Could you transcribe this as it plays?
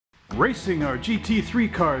racing our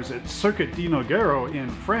GT3 cars at Circuit de Nogaro in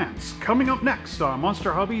France. Coming up next on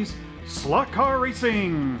Monster Hobbies, Slot Car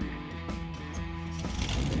Racing!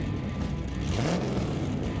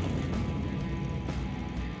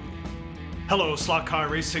 Hello Slot Car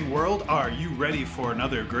Racing world, are you ready for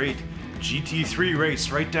another great GT3 race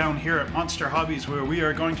right down here at Monster Hobbies, where we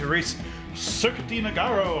are going to race Circuit de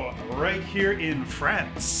Nogaro right here in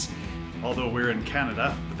France. Although we're in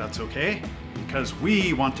Canada, but that's okay, because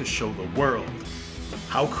we want to show the world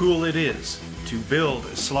how cool it is to build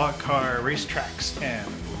slot car racetracks and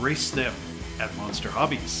race them at Monster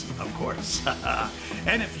Hobbies, of course.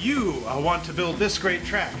 And if you want to build this great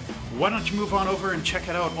track, why don't you move on over and check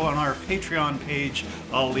it out on our Patreon page.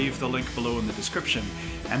 I'll leave the link below in the description.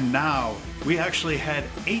 And now, we actually had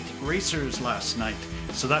 8 racers last night,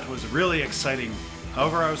 so that was really exciting.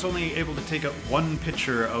 However, I was only able to take up 1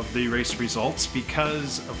 picture of the race results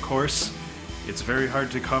because, of course, it's very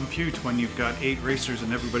hard to compute when you've got 8 racers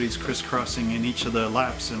and everybody's crisscrossing in each of the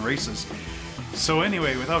laps and races. So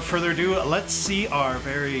anyway, without further ado, let's see our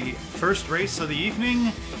very first race of the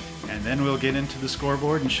evening, and then we'll get into the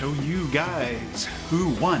scoreboard and show you guys who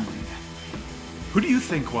won. Who do you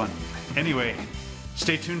think won? Anyway,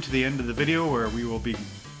 stay tuned to the end of the video where we will be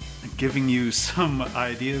giving you some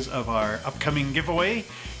ideas of our upcoming giveaway,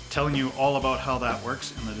 telling you all about how that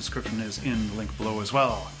works, and the description is in the link below as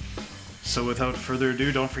well. So without further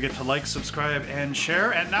ado, don't forget to like, subscribe, and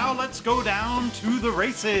share, and now let's go down to the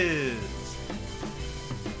races!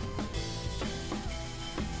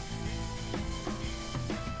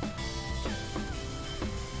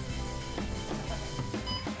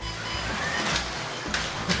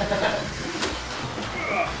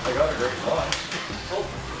 I got a great launch. Oh,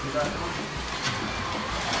 you got it.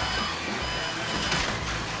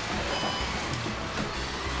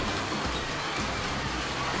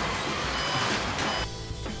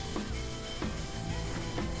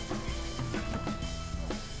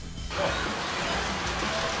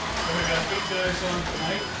 So we got these guys on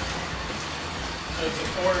tonight. So it's a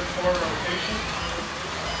 4-4 rotation.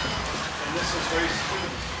 And this is race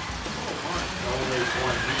 2. Only race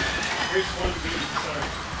 1B. Race 1B, sorry.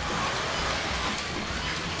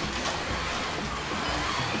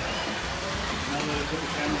 Now that I put the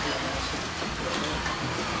camera here, I'm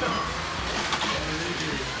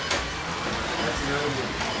That's another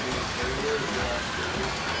one.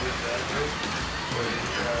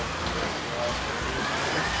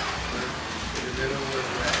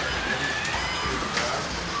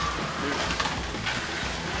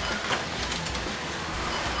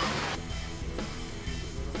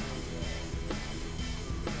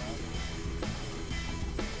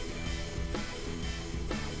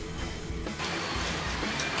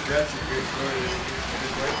 That's a good story.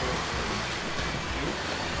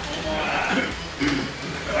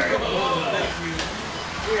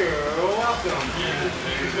 You're welcome. You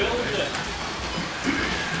built it.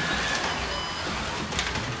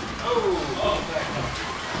 Oh,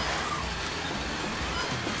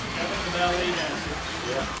 Kevin the ballet dancer.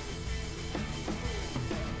 yeah.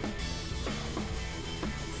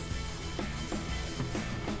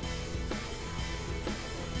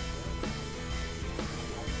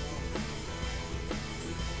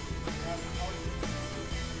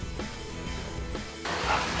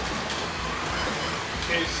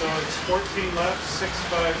 Okay, so it's 14 laps, 6,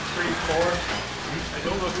 5, 3, 4. I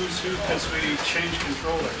don't know who's who because we changed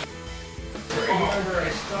controllers. Remember, I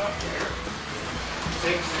stopped there.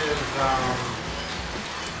 6 is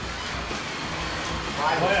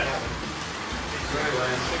 5 Land. 7. 6 really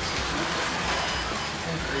land. 6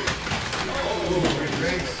 Oh,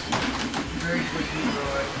 very quickly,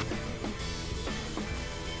 Roy.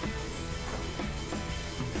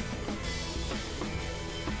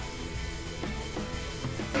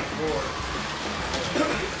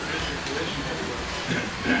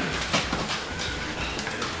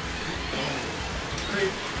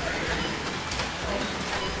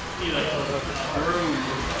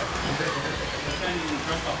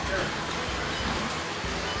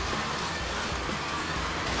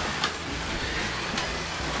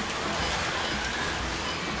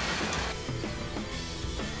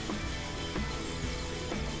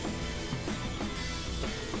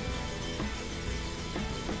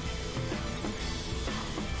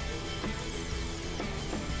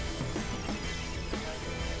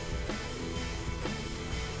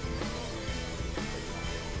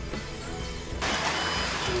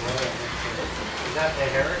 Is that the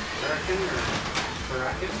Hurricane or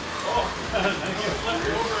Hurricane? Oh, nice. You flipped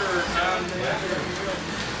over down there.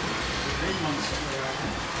 The green one's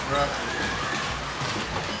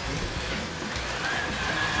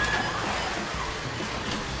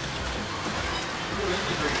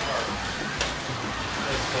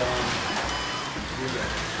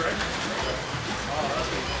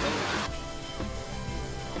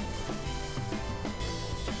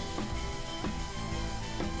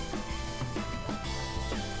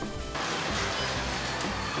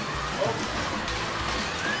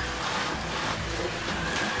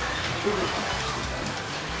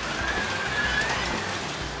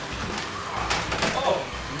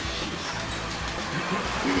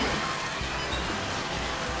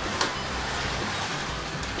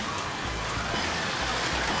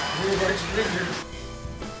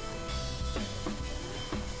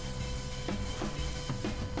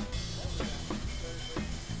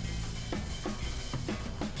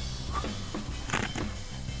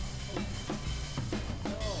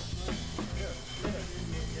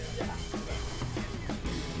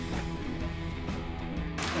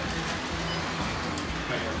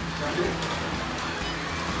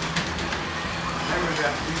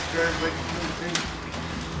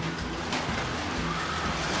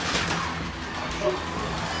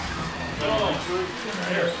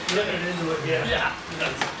Get it into it, yeah. Yeah,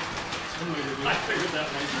 I figured that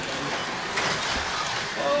might be better.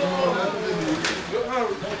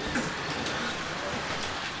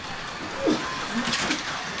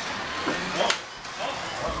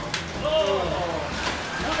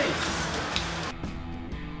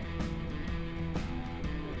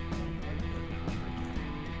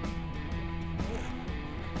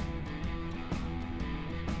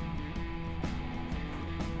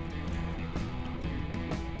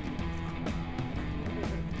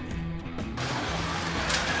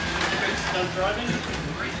 Done driving?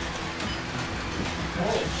 Great.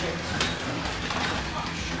 Holy shit.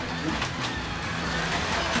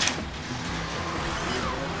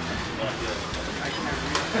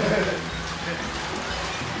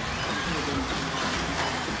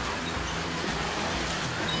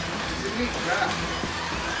 It's a neat track.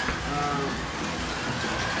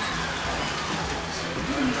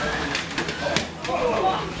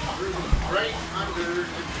 Right under.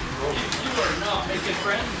 You are not making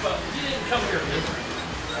friends, but you didn't come here to make friends.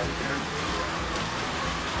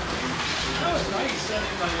 That was nice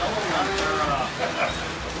sending my yellow one for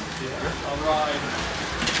a ride.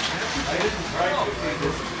 I didn't try to take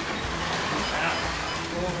this Yeah.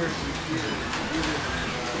 over some here.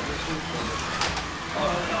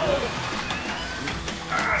 Oh no.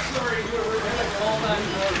 Sorry, we're gonna call that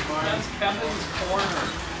that's Kevin's corner.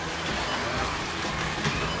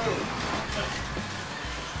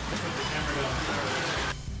 Put the camera down.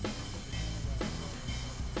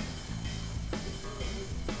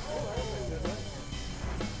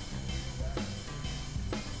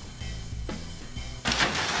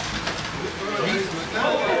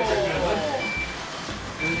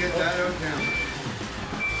 Gonna get that out now.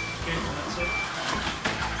 Okay, that's it.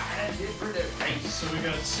 That's it for the race. So we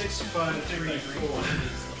got 6, 5, 3, 4.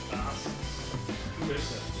 Who is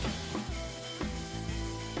that?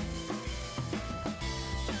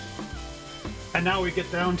 And now we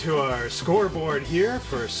get down to our scoreboard here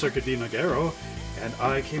for Circuit de Nogaro, and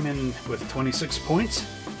I came in with 26 points.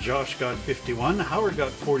 Josh got 51, Howard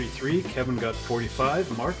got 43, Kevin got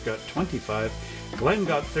 45, Mark got 25, Glenn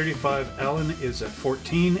got 35, Alan is at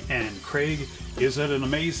 14, and Craig is at an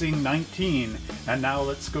amazing 19. And now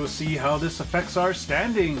let's go see how this affects our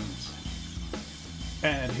standings.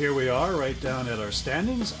 And here we are, right down at our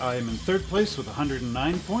standings. I am in third place with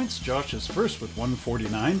 109 points. Josh is first with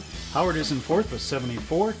 149. Howard is in fourth with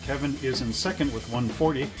 74. Kevin is in second with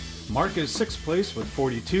 140. Mark is sixth place with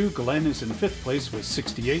 42. Glenn is in fifth place with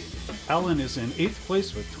 68. Alan is in eighth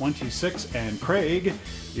place with 26. And Craig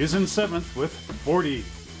is in seventh with 40.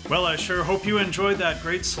 Well, I sure hope you enjoyed that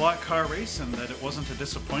great slot car race and that it wasn't a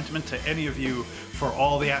disappointment to any of you for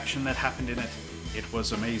all the action that happened in it. It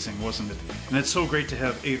was amazing, wasn't it? And it's so great to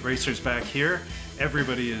have 8 racers back here.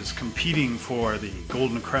 Everybody is competing for the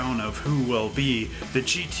golden crown of who will be the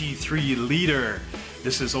GT3 leader.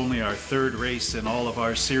 This is only our third race in all of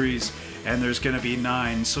our series, and there's going to be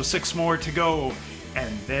 9, so 6 more to go.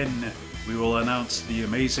 And then we will announce the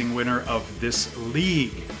amazing winner of this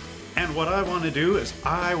league. And what I want to do is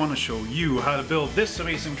I want to show you how to build this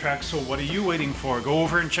amazing track, so what are you waiting for? Go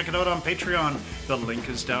over and check it out on Patreon. The link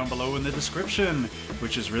is down below in the description,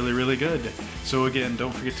 which is really, really good. So again,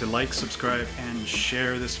 don't forget to like, subscribe, and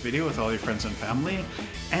share this video with all your friends and family.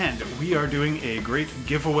 And we are doing a great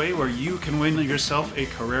giveaway where you can win yourself a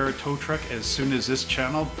Carrera tow truck as soon as this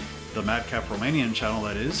channel, the Madcap Romanian channel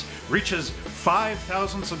that is, reaches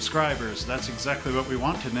 5,000 subscribers. That's exactly what we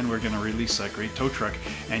want, and then we're going to release that great tow truck.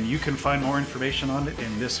 And you can find more information on it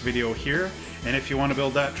in this video here. And if you want to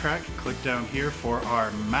build that track, click down here for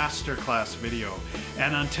our masterclass video.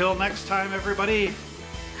 And until next time, everybody,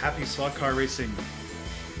 happy slot car racing.